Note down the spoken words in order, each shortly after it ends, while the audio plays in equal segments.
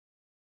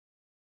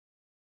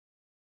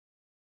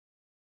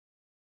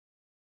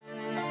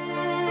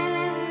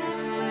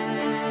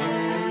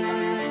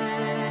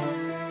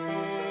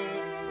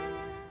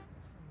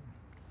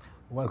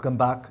Welcome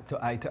back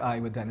to Eye to Eye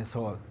with Dennis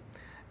Hall.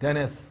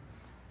 Dennis,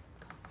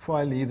 before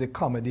I leave the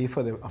comedy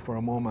for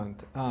a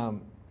moment,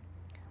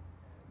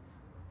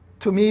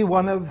 to me,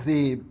 one of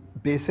the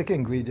basic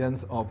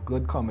ingredients of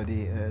good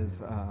comedy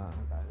is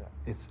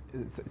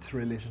its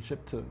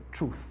relationship to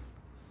truth,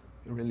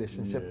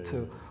 relationship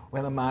to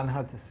when a man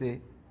has to say,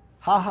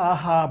 ha ha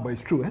ha, but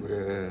it's true.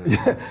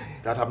 Yeah.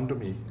 That happened to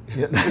me.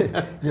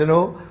 You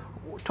know,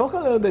 talk a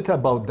little bit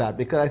about that,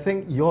 because I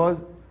think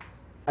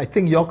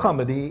your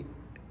comedy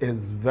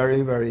is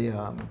very, very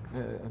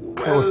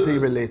closely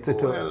related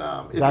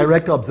to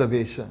direct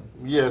observation.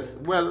 Yes,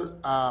 well,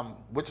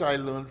 which I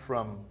learned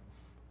from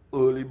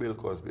early Bill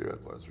Cosby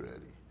records,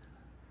 really,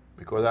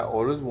 because I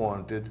always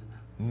wanted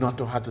not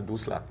to have to do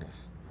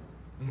slackness.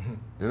 Mm-hmm.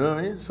 You know what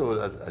I mean? So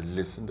that I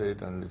listened to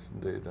it and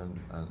listened to it,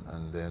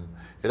 and then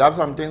it have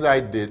some things I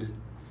did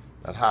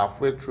that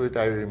halfway through it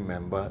I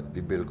remember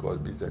the Bill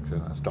Cosby section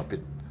and stop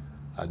it,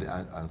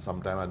 and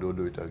sometimes I don't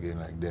do it again,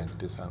 like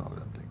dentist and all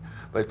that thing.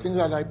 But things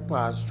that I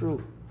passed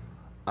through,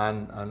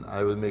 and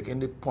I was making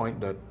the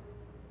point that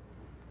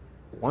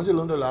once you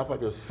learn to laugh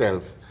at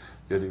yourself,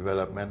 your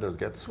development does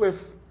get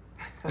swift.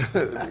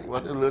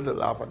 Once you learn to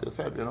laugh at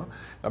yourself, you know.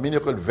 I mean, you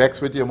could vex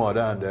with your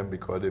mother and them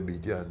because they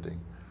beat you and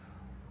things.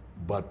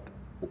 But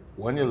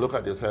when you look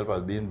at yourself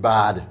as being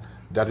bad,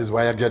 that is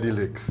why you get the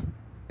licks.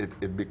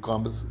 It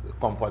becomes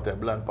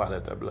comfortable and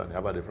palatable, and you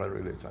have a different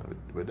relation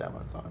with them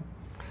and so on.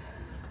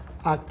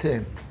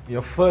 Acting.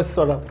 Your first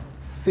sort of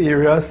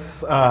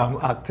serious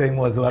acting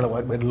was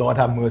with Lord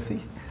Have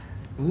Mercy.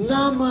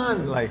 Nah,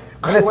 man. Like,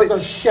 I was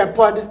a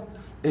shepherd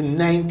in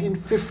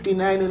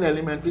 1959 in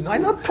elementary school.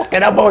 I'm not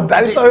talking about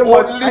that. The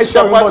only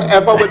shepherd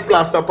ever with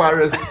plaster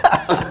Paris.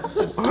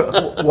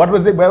 What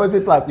was it? Where was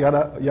it plaster? You had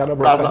a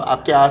plaster, a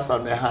cast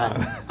on the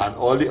hand, and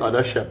all the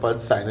other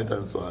shepherds signed it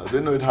and so on. I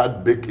didn't know it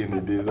had big in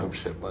the days of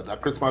shepherd. A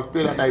Christmas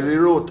play that I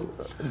rewrote.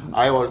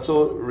 I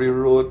also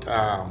rewrote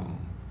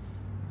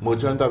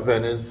Merchant of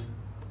Venice.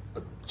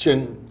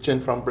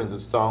 Chin from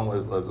Princeton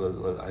was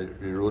I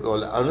rewrote all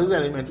that. I was in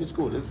elementary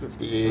school. This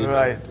 58.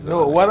 Right.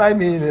 No, what I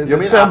mean is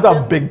in terms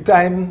of big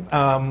time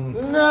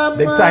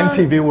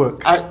TV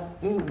work.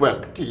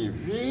 Well,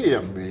 TV.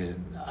 I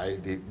mean,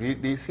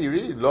 the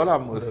series Lord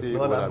Have Mercy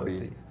would have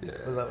been.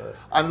 Yeah.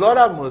 And Lord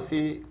Have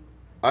Mercy,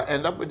 I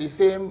end up with the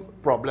same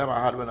problem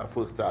I had when I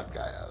first started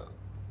Gael.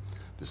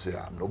 They say,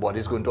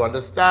 nobody's going to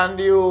understand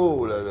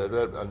you.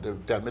 And they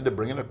tell me they're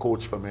bringing a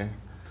coach for me.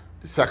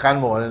 The second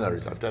morning, I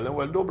tell them,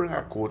 well, don't bring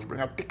a coach, bring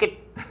a ticket.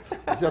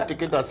 I said, a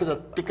ticket. I said, a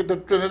ticket to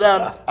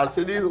Trinidad. I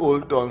said, these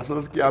old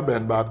tonsils can't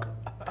bend back.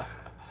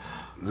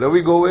 Let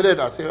me go with it.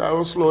 I said, I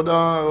will slow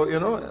down,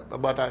 you know,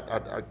 but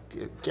I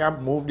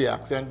can't move the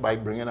accent by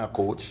bringing a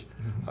coach.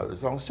 Mm-hmm. I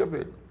sound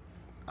stupid.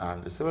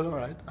 And they said, well, all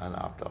right. And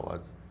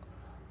afterwards,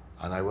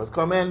 and I was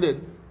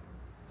commended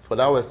for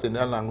that West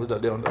Indian language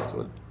that they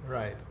understood.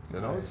 Right. You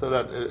know, so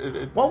that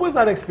What was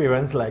that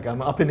experience like?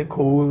 I'm up in the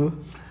cold.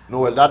 No,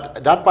 well,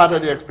 that part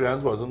of the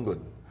experience wasn't good.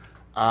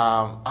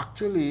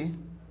 Actually,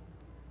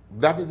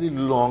 that is the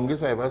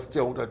longest I ever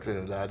stayed out of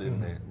Trinidad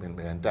in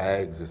my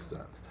entire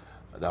existence.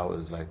 That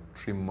was like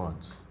 3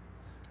 months.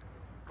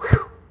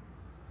 Whew.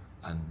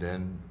 And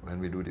then when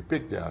we do the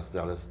picture, I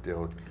started to stay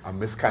out. I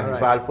missed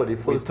Carnival for the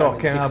first time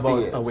in 60 years. We're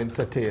talking about a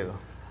winter tale.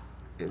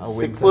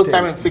 First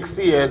time in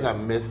 60 years, I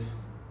missed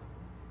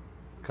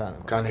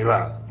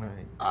Carnival.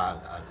 Right.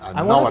 And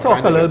I want to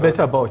talk a little bit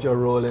about your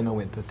role in A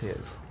Winter Tale.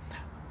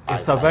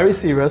 It's a very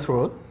serious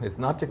role. It's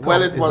not a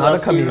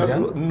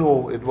comedian.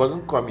 No, it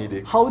wasn't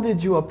comedic. How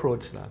did you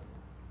approach that?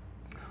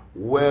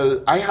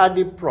 Well, I had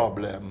the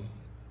problem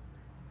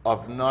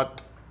of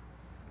not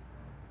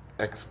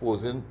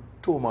exposing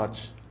too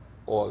much,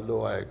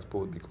 although I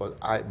exposed, because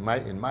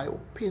in my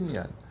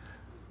opinion,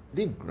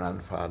 the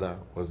grandfather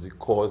was the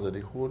cause of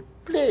the whole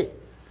play.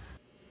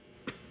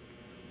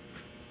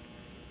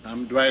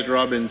 I'm Dwight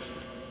Robbins.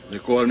 They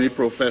call me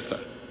Professor.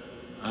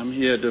 I'm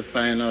here to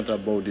find out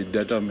about the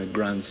death of my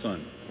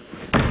grandson.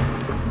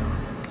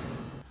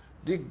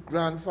 The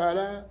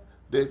grandfather,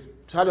 they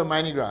had a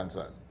minor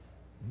grandson,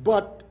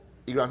 but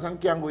the grandson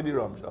can't go to the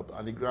rum shop,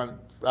 and the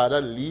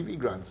grandfather leave the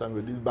grandson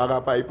with this bag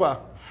of paper.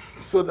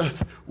 So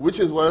which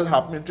is what has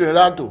happened in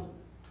Trinidad too.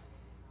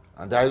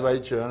 And that is why the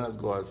children has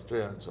gone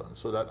astray and so on.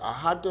 So that I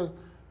had to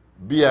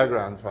be a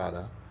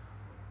grandfather,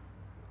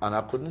 and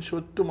I couldn't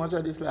show too much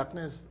of this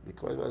slackness,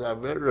 because it was a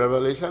very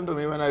revelation to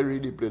me when I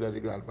read the play that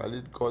the grandfather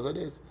did because of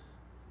this.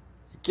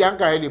 You can't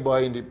carry the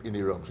boy in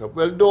the rum shop.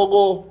 Well, don't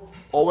go,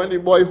 or when the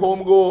boy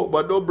home go,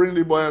 but don't bring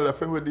the boy and left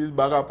him with this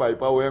bag of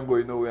paper where I'm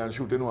going nowhere and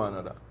shooting one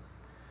another.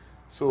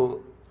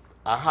 So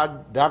I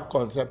had that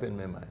concept in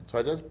my mind. So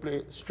I just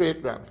play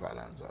straight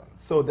grandfather and so on.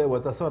 So there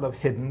was a sort of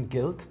hidden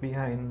guilt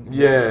behind.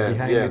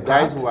 Yeah.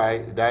 That's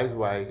why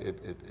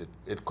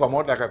it come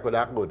out like I could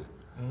act good.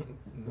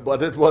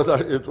 But that was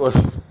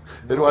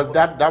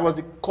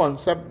the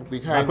concept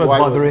behind. That was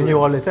bothering you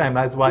all the time.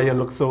 That's why you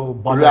look so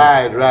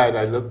bothered. Right.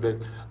 I looked at,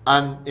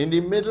 and in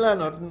the middle of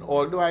nothing,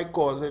 although I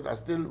caused it, I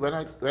still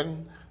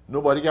when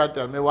nobody can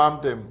tell me one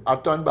thing, I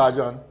turn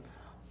Banyan.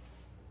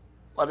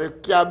 But you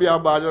can't be a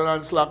badger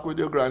and slack with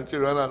your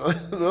grandchildren.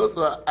 And, you know?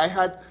 So I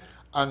had,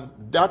 and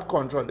that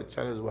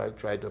contradiction is what I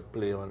tried to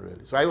play on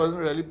really. So I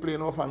wasn't really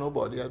playing off on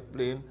nobody. I was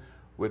playing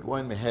with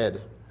one in my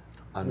head.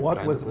 And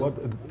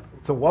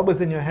so what was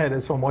in your head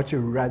is from what you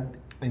read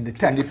in the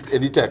text?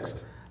 In the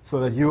text. So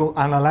that you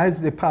analyze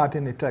the part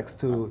in the text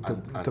to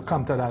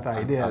come to that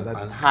idea.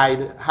 And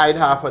hide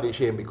half of the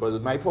shame because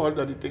it's my fault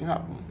that the thing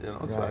happened. You know,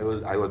 right.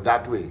 So I was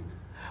that way.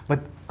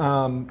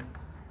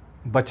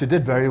 But you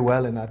did very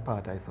well in that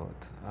part, I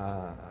thought.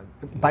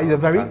 By the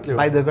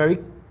very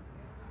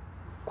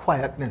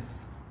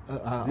quietness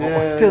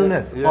or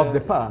stillness of the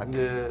part.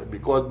 Yeah,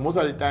 because most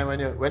of the time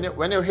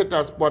when you hit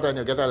a spot and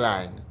you get a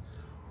line,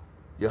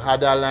 you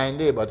had that line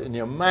there, but in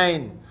your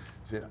mind,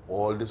 saying,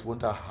 all this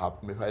wouldn't have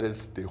happened if I didn't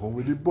stay home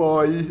with the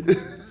boy.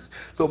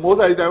 So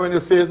most of the time when you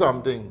say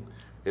something,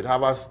 it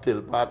have a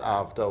still part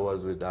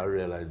afterwards with that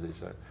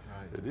realization.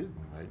 Right. It is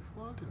my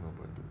fault, you know,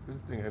 but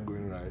this thing ain't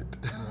going right.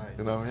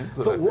 You know what I mean?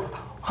 So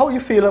how you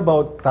feel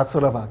about that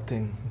sort of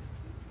acting?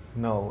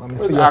 No, I mean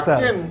for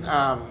yourself. Acting,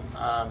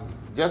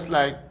 just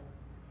like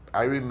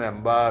I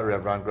remember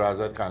Reverend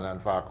Grazet Canon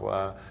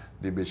Farquhar,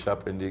 the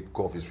bishop in the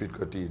Coffee Street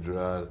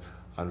Cathedral,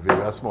 and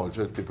various small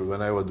church people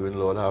when I was doing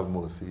Lord Have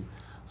Mercy.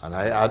 And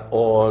I had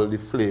all the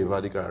flavor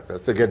of the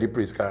characters to get the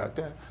priest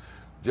character.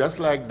 Just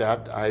like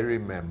that, I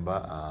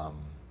remember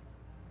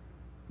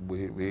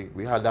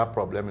we had that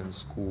problem in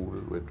school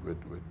with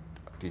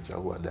a teacher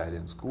who had died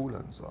in school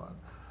and so on.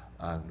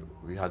 And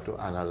we had to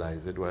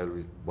analyze it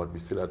but we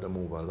still had to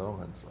move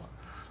along and so on.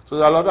 So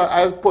there's a lot of,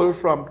 I pulled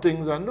from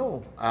things I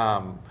know.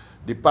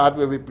 The part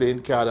where we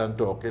playing card and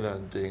talking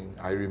and thing,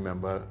 I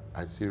remember,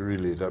 I see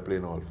Relator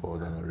playing all fours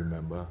and I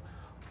remember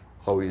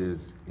how he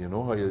is, you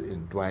know, how you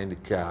entwine the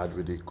card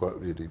with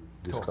the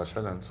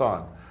discussion and so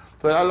on.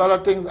 So a lot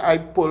of things I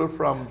pull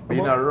from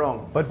being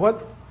around. But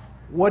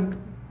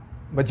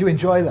you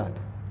enjoy that?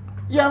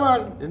 Yeah,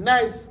 man, it's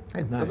nice.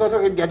 It's nice. Because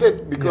I can get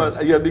it,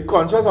 because you'll be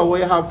conscious of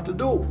what you have to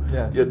do.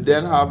 Yes. You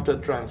then have to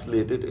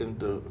translate it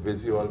into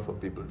visual for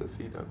people to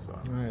see it and so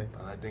on. Right.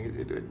 And I think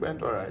it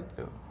went all right.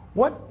 You know.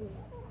 What?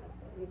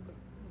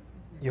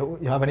 You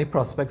have any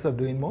prospects of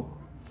doing more?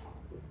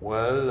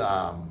 Well,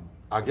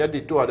 I get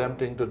the two of them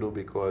thing to do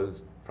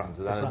because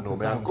Francis know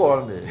me and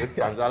call me. If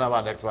Francis have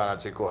a next one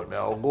and she call me,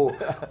 I'll go.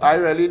 I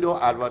really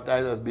don't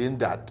advertise as being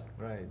that.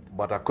 Right.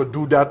 But I could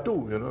do that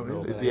too, you know.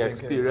 No, the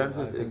experience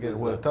is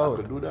worked out. I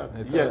could do that.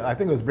 Yes. I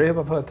think it was brave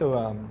of her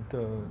to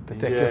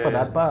take you for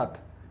that part.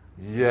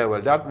 Yeah,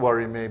 well, that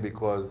worried me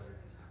because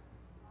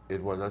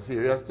it was a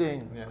serious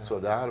thing. Yeah. So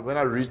that when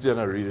I reached there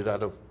and I read it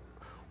out of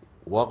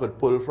what I could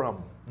pull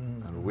from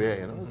and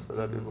where, you know, so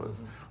that it was.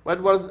 But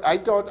it was I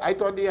thought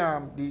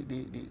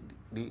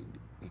the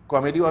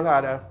comedy was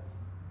harder.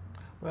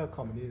 Well,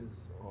 comedy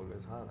is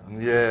always harder.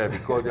 Yeah,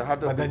 because you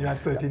had to. But then you had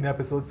 13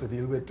 episodes to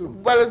deal with too.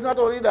 Well, it's not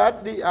only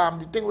that.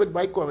 The thing with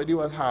my comedy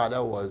was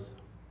harder was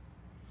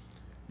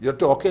you're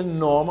talking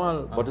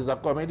normal, but it's a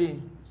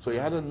comedy, so you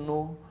had to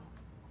know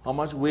how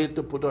much weight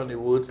to put on the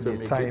words to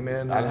make it,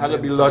 and had to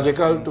be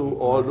logical to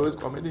all those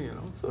comedy, you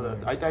know. So that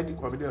I thought the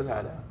comedy was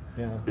harder.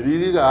 Yeah. It's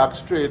easy to act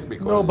straight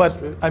because. No, but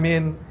I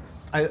mean,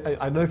 I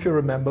don't know if you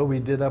remember, we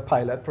did a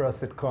pilot for a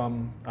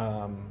sitcom,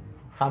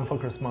 Ham for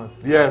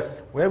Christmas.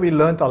 Yes. Where we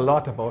learned a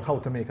lot about how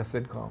to make a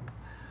sitcom.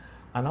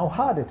 And how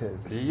hard it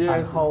is. Yes.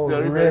 And how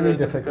really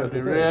difficult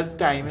it is.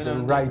 Timing the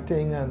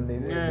writing and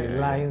the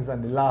lines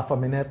and the laugh a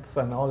minutes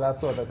and all that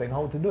sort of thing.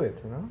 How to do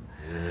it, you know?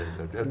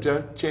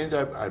 Yeah. Change,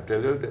 I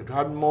tell you, it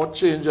had more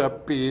change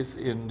of pace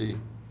in the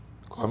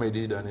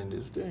comedy than in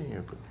this thing.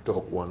 You could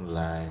talk one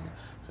line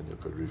and you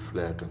could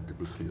reflect and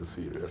people see you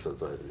serious.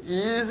 It's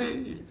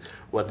easy.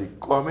 But the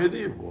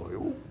comedy, boy,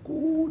 oh,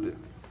 good.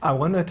 I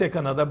want to take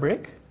another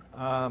break.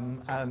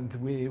 And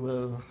we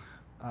will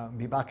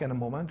be back in a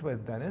moment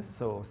with Dennis,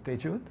 so stay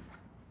tuned.